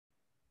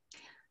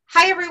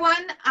Hi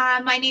everyone,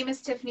 my name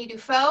is Tiffany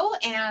Dufault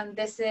and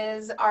this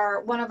is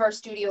one of our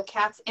studio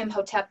cats,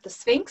 Imhotep the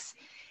Sphinx.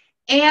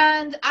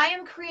 And I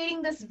am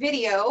creating this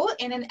video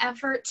in an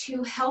effort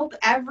to help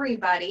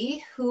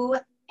everybody who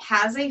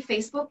has a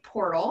Facebook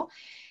portal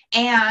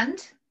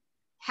and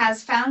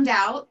has found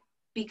out,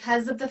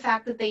 because of the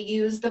fact that they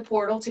use the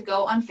portal to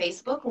go on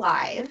Facebook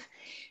Live,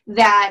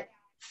 that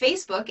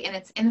Facebook in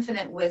its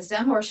infinite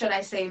wisdom, or should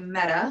I say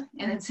Meta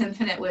in its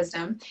infinite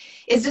wisdom,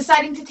 is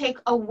deciding to take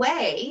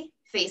away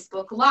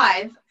Facebook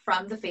Live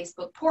from the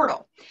Facebook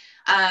portal.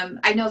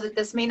 I know that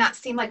this may not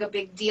seem like a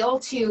big deal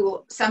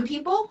to some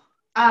people,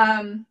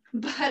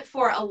 but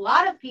for a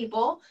lot of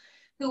people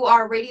who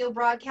are radio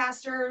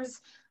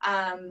broadcasters,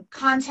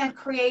 content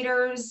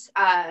creators,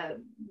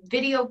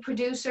 video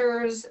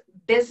producers,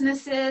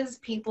 businesses,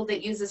 people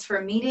that use this for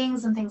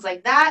meetings and things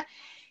like that,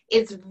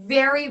 it's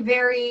very,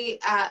 very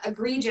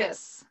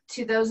egregious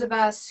to those of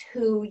us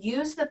who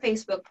use the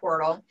Facebook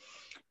portal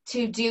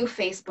to do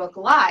Facebook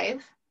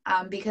Live.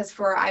 Because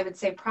for, I would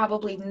say,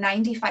 probably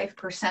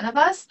 95% of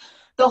us,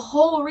 the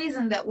whole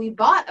reason that we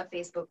bought a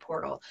Facebook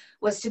portal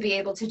was to be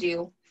able to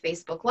do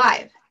Facebook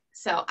Live.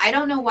 So I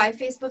don't know why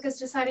Facebook is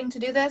deciding to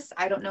do this.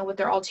 I don't know what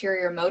their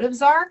ulterior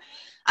motives are.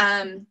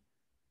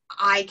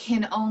 I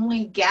can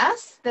only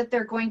guess that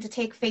they're going to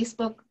take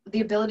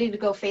the ability to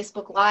go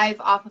Facebook Live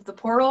off of the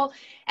portal,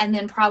 and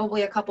then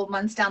probably a couple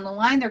months down the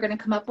line, they're going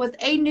to come up with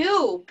a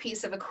new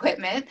piece of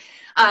equipment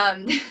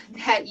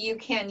that you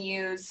can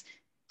use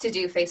to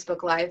do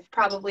Facebook Live,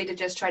 probably to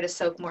just try to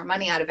soak more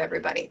money out of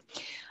everybody.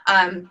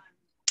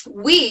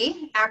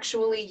 We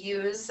actually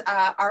use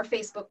our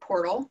Facebook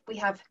portal. We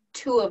have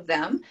 2 of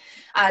them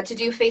to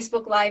do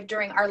Facebook Live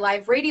during our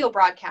live radio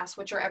broadcasts,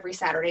 which are every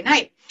Saturday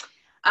night.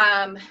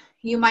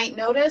 You might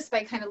notice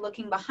by kind of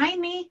looking behind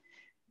me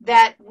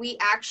that we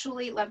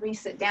actually, let me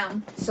sit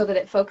down so that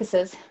it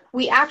focuses.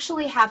 We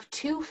actually have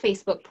 2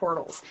 Facebook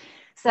portals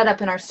set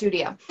up in our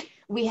studio.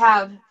 We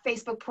have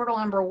Facebook portal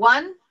number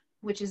 1,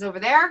 which is over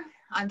there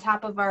on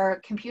top of our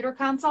computer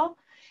console,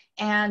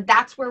 and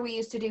that's where we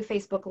used to do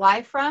Facebook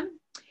Live from.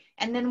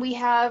 And then we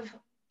have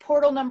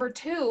portal number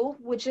 2,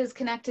 which is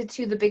connected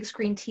to the big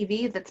screen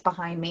TV that's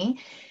behind me,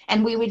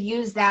 and we would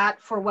use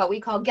that for what we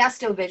call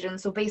guestovision.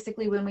 So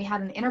basically, when we had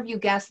an interview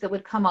guest that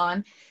would come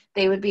on,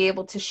 they would be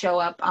able to show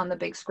up on the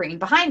big screen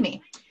behind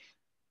me.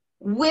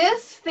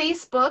 With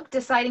Facebook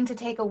deciding to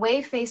take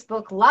away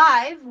Facebook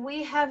Live,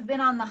 we have been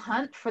on the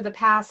hunt for the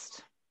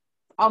past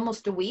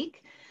almost a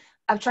week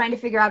of trying to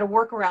figure out a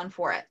workaround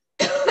for it.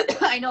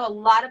 I know a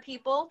lot of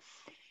people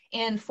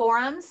in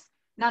forums,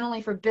 not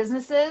only for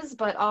businesses,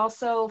 but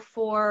also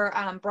for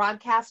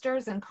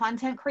broadcasters and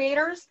content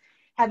creators,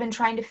 have been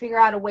trying to figure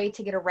out a way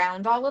to get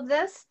around all of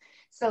this.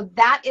 So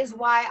that is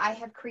why I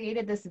have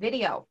created this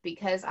video,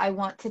 because I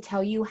want to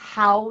tell you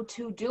how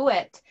to do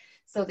it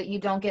so that you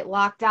don't get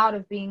locked out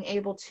of being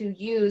able to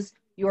use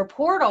your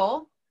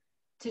portal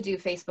to do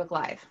Facebook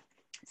Live.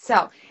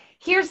 So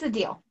here's the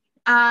deal.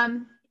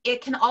 It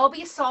can all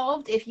be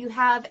solved if you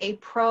have a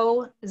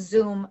pro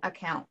Zoom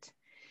account.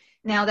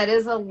 Now, that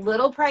is a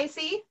little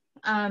pricey.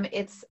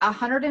 It's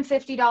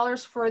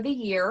 $150 for the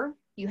year.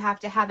 You have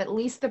to have at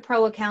least the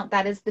pro account.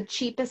 That is the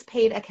cheapest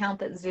paid account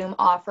that Zoom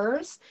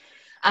offers.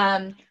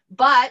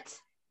 But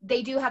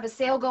they do have a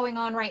sale going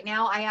on right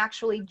now. I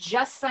actually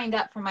just signed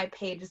up for my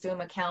paid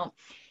Zoom account.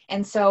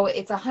 And so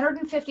it's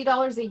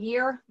 $150 a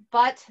year,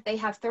 but they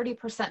have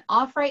 30%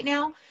 off right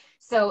now.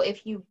 So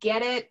if you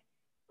get it,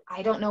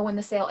 I don't know when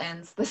the sale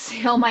ends. The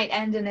sale might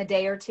end in a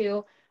day or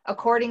 2.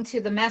 According to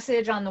the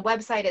message on the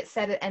website, it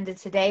said it ended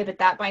today, but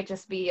that might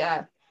just be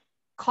a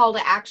call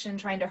to action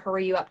trying to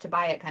hurry you up to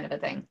buy it kind of a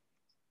thing.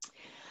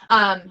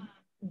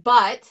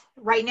 But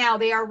right now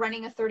they are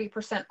running a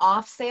 30%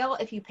 off sale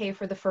if you pay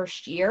for the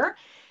first year.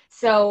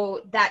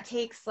 So that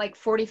takes like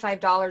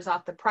 $45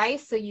 off the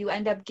price. So you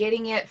end up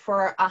getting it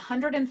for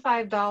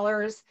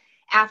 $105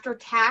 after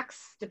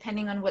tax,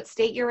 depending on what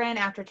state you're in.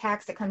 After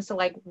tax, it comes to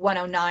like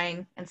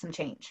 $109 and some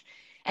change.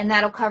 And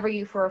that'll cover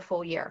you for a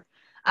full year.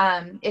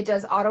 It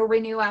does auto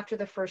renew after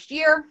the first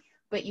year,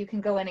 but you can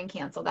go in and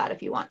cancel that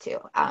if you want to,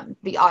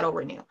 the auto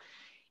renew.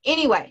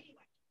 Anyway,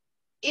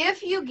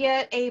 if you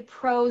get a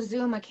pro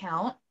Zoom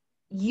account,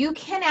 you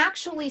can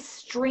actually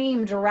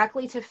stream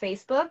directly to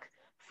Facebook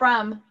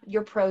from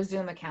your pro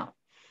Zoom account.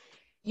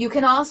 You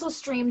can also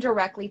stream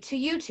directly to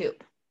YouTube.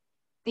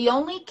 The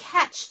only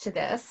catch to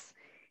this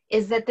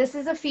is that this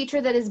is a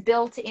feature that is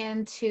built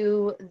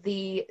into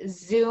the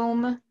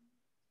Zoom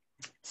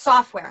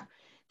software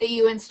that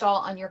you install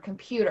on your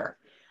computer.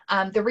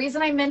 The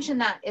reason I mention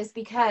that is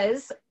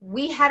because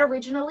we had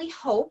originally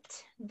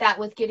hoped that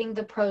with getting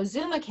the Pro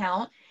Zoom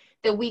account,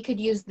 that we could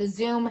use the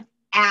Zoom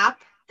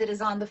app that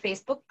is on the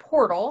Facebook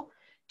portal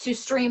to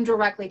stream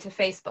directly to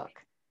Facebook.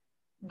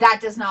 That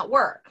does not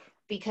work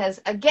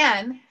because,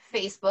 again,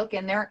 Facebook,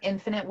 in their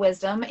infinite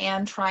wisdom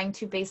and trying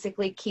to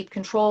basically keep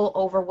control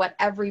over what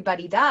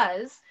everybody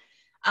does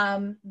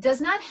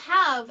not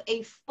have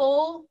a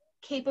full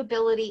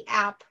capability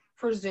app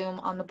for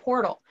Zoom on the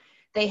portal.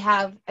 they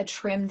have a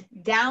trimmed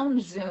down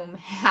Zoom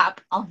app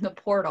on the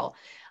portal.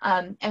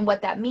 And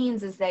what that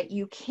means is that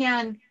you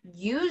can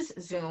use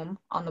Zoom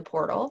on the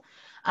portal.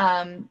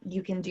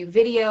 You can do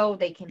video,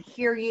 they can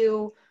hear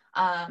you,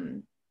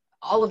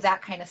 all of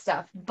that kind of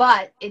stuff,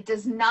 but it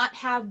does not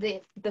have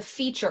the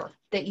feature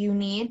that you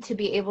need to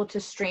be able to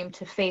stream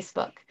to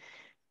Facebook.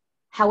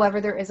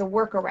 However, there is a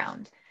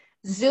workaround.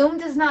 Zoom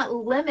does not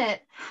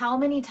limit how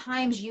many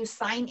times you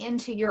sign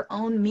into your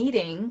own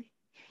meeting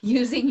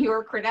using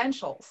your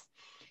credentials.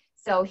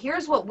 So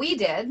here's what we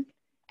did,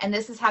 and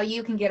this is how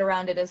you can get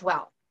around it as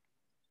well.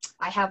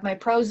 I have my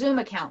Pro Zoom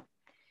account.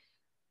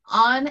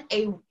 On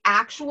a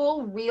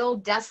actual real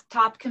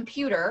desktop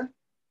computer,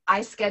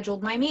 I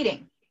scheduled my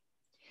meeting.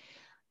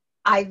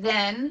 I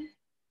then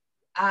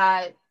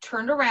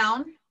turned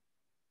around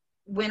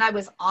when I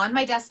was on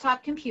my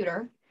desktop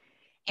computer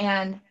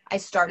and I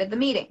started the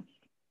meeting.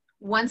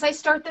 Once I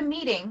start the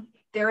meeting,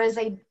 there is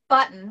a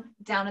button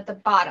down at the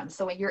bottom.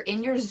 So when you're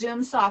in your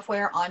Zoom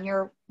software on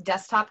your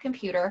desktop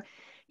computer,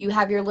 you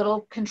have your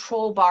little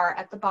control bar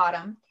at the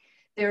bottom.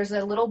 There's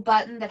a little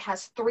button that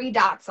has 3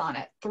 dots on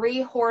it,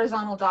 3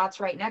 horizontal dots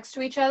right next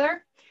to each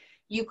other.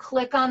 You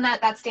click on that,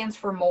 that stands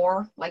for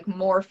more, like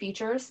more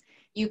features.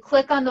 You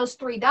click on those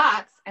 3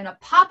 dots and a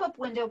pop-up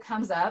window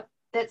comes up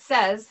that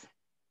says,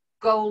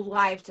 go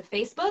live to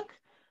Facebook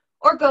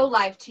or go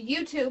live to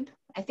YouTube.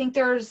 I think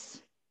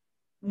there's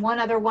one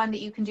other one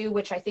that you can do,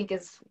 which I think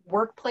is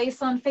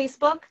Workplace on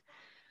Facebook.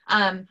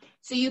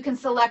 So you can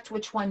select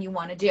which one you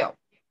want to do.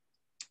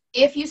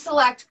 If you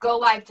select go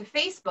live to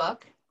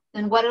Facebook,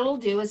 then what it'll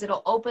do is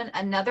it'll open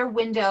another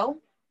window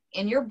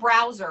in your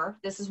browser.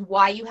 This is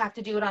why you have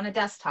to do it on a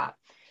desktop.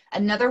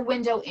 Another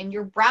window in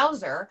your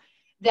browser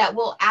that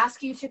will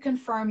ask you to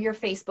confirm your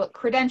Facebook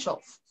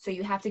credentials. So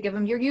you have to give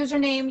them your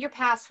username, your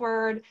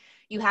password.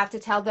 You have to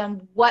tell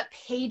them what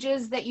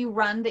pages that you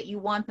run that you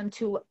want them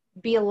to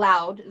be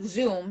allowed,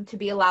 Zoom, to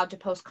be allowed to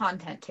post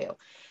content to.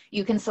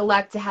 You can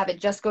select to have it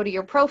just go to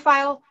your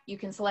profile. You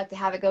can select to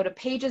have it go to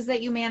pages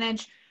that you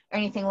manage or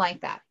anything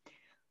like that.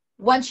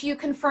 Once you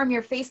confirm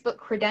your Facebook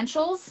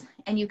credentials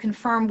and you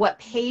confirm what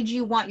page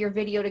you want your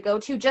video to go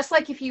to, just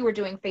like if you were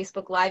doing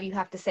Facebook Live, you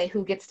have to say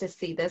who gets to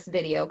see this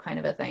video kind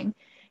of a thing.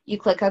 You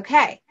click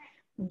OK.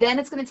 Then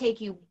it's going to take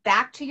you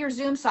back to your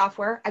Zoom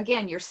software.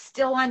 Again, you're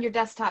still on your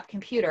desktop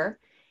computer,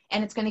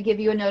 and it's going to give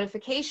you a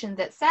notification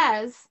that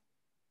says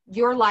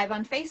you're live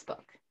on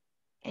Facebook.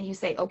 And you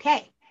say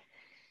OK.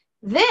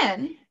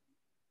 Then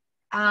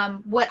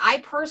what I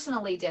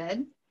personally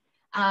did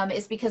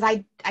is because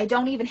I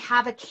don't even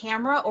have a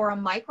camera or a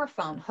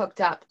microphone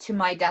hooked up to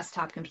my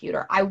desktop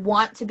computer. I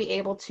want to be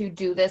able to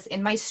do this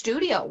in my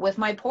studio with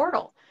my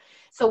portal.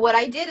 So what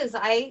I did is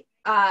I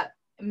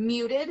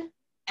muted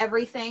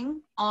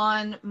everything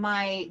on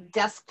my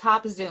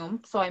desktop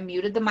Zoom. So I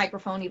muted the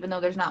microphone, even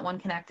though there's not one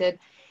connected.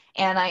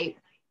 And I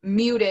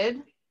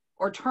muted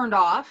or turned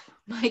off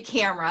my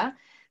camera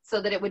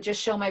so that it would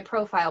just show my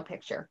profile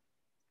picture.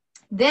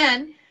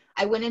 Then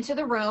I went into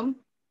the room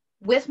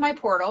with my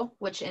portal,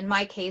 which in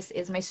my case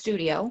is my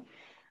studio.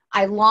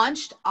 I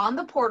launched on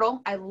the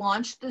portal, I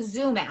launched the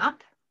Zoom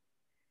app.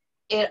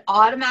 It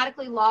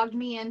automatically logged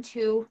me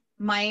into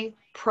my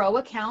Pro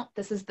account.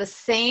 This is the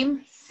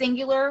same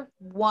singular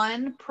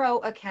one Pro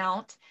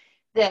account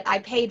that I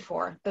paid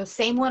for, the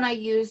same one I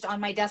used on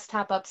my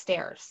desktop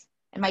upstairs.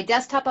 And my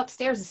desktop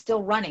upstairs is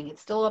still running.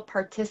 It's still a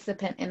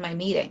participant in my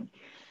meeting.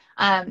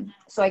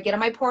 So I get on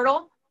my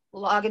portal,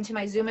 log into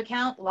my Zoom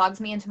account,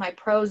 logs me into my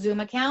Pro Zoom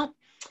account,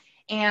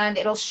 and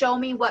it'll show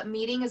me what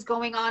meeting is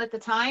going on at the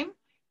time.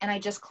 And I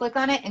just click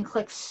on it and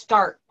click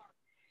start.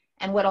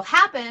 And what'll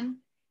happen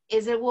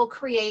is it will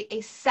create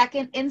a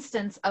second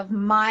instance of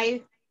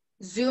my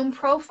Zoom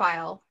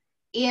profile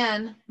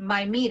in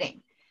my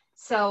meeting.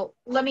 So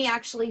let me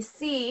actually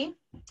see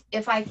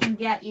if I can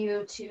get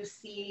you to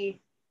see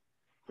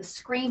the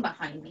screen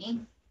behind me.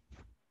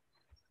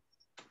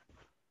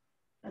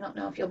 I don't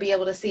know if you'll be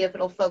able to see if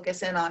it'll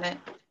focus in on it.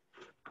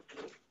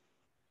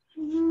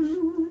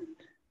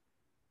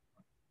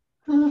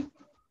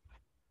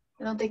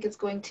 I don't think it's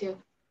going to.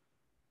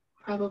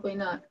 Probably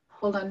not.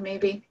 Hold on,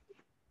 maybe.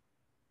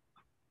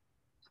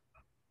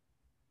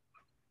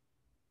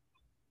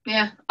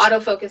 Yeah,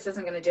 autofocus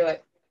isn't going to do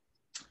it.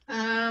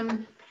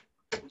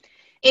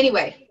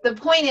 Anyway, the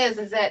point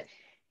is that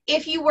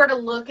if you were to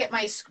look at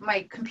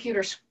my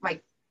computer, my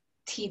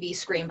TV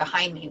screen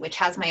behind me, which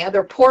has my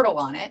other portal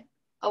on it.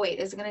 Oh, wait,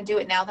 is it going to do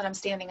it now that I'm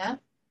standing up?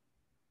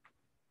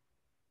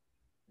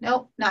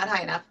 Nope, not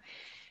high enough.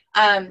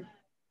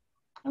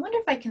 I wonder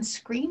if I can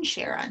screen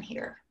share on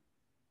here.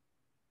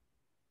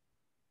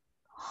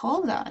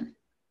 Hold on.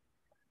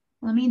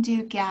 Let me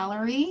do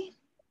gallery.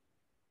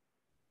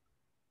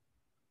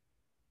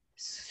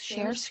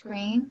 Share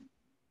screen.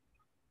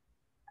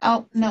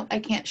 Oh, no, I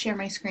can't share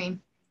my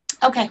screen.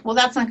 Okay, well,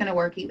 that's not going to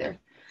work either.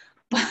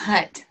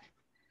 But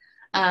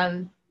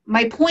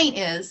my point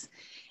is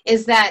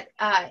that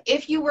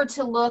if you were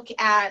to look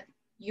at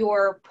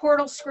your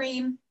portal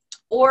screen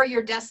or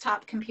your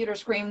desktop computer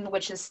screen,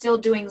 which is still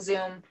doing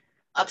Zoom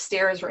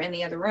upstairs or in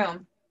the other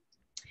room,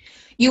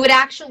 You would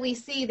actually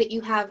see that you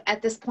have,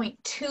 at this point,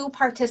 2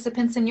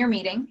 participants in your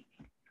meeting.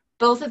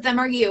 Both of them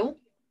are you.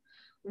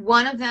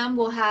 One of them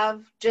will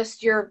have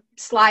just your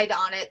slide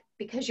on it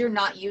because you're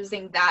not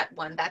using that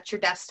one. That's your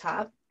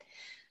desktop.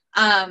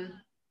 And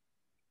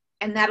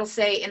that'll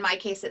say, in my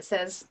case, it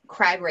says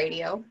Crag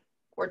Radio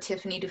or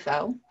Tiffany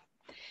Dufault.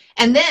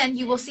 And then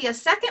you will see a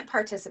second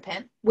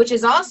participant, which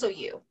is also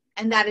you,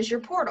 and that is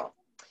your portal.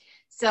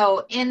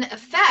 So in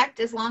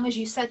effect, as long as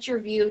you set your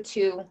view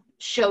to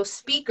show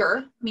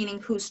speaker, meaning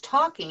who's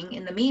talking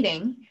in the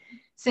meeting,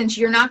 since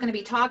you're not going to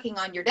be talking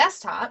on your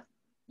desktop,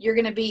 you're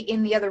going to be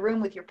in the other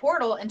room with your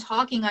portal and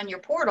talking on your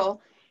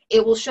portal,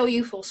 it will show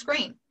you full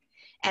screen.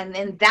 And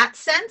in that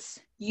sense,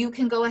 you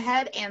can go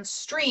ahead and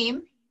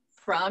stream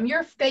from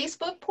your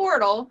Facebook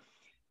portal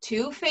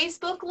to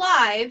Facebook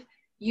Live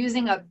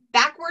using a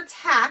backwards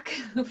hack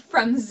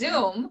from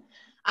Zoom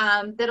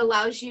that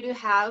allows you to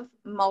have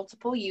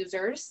multiple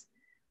users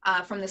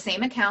from the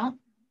same account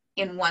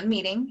in one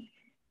meeting.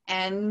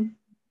 And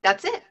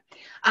that's it.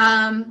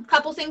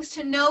 Couple things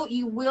to note: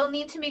 you will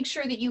need to make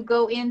sure that you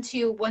go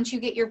into, once you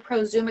get your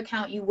Pro Zoom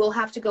account, you will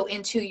have to go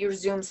into your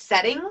Zoom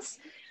settings.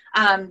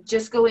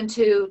 Just go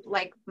into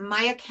like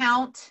my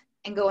account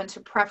and go into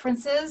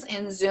preferences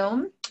in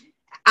Zoom,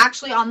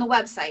 actually on the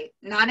website,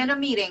 not in a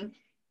meeting,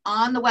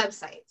 on the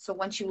website. So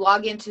once you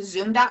log into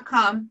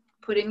zoom.com,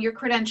 put in your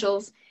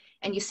credentials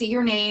and you see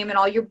your name and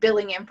all your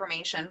billing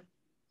information,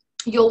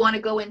 you'll want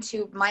to go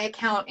into my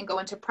account and go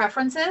into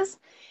preferences.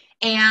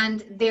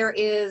 And there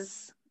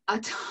is a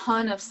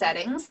ton of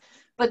settings,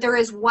 but there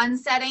is one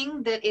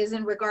setting that is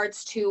in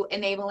regards to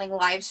enabling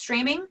live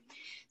streaming.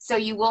 So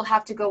you will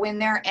have to go in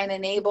there and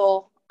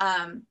enable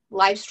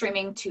live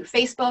streaming to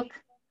Facebook,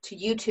 to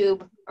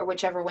YouTube, or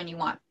whichever one you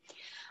want.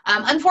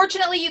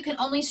 Unfortunately, you can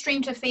only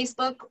stream to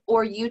Facebook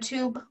or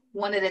YouTube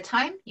one at a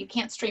time. You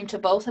can't stream to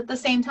both at the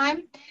same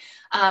time.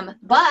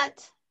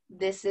 But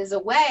this is a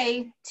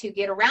way to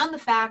get around the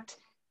fact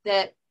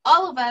that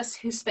all of us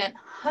who spent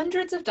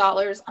hundreds of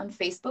dollars on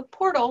Facebook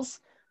portals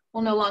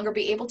will no longer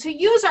be able to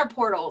use our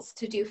portals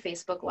to do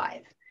Facebook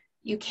Live.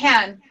 You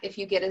can if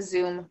you get a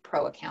Zoom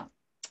Pro account.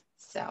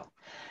 So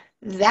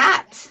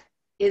that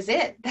is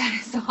it. That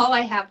is all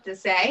I have to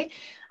say.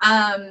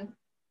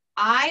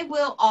 I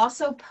will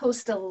also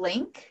post a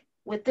link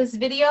with this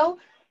video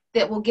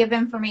that will give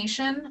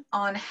information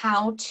on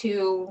how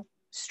to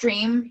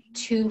stream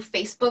to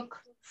Facebook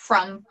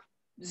from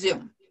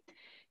Zoom.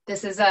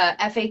 This is a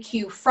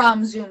FAQ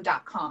from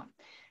zoom.com.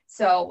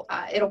 So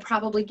it'll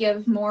probably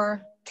give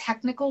more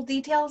technical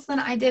details than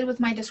I did with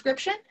my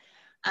description.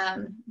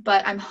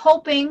 But I'm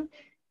hoping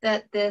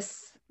that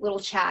this little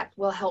chat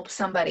will help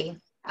somebody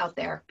out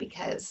there,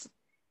 because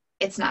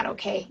it's not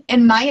okay,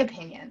 in my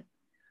opinion,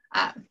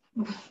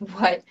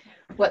 what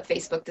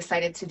Facebook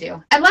decided to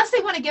do, unless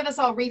they want to give us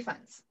all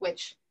refunds,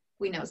 which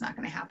we know is not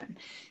going to happen.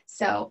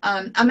 So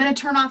I'm going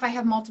to turn off, I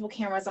have multiple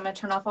cameras. I'm going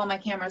to turn off all my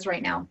cameras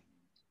right now.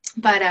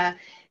 But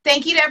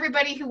thank you to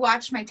everybody who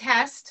watched my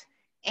test,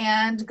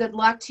 and good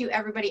luck to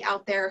everybody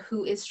out there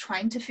who is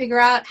trying to figure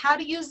out how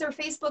to use their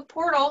Facebook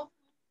portal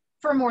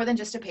for more than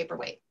just a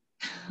paperweight.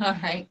 All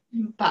right.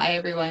 Bye,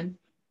 everyone.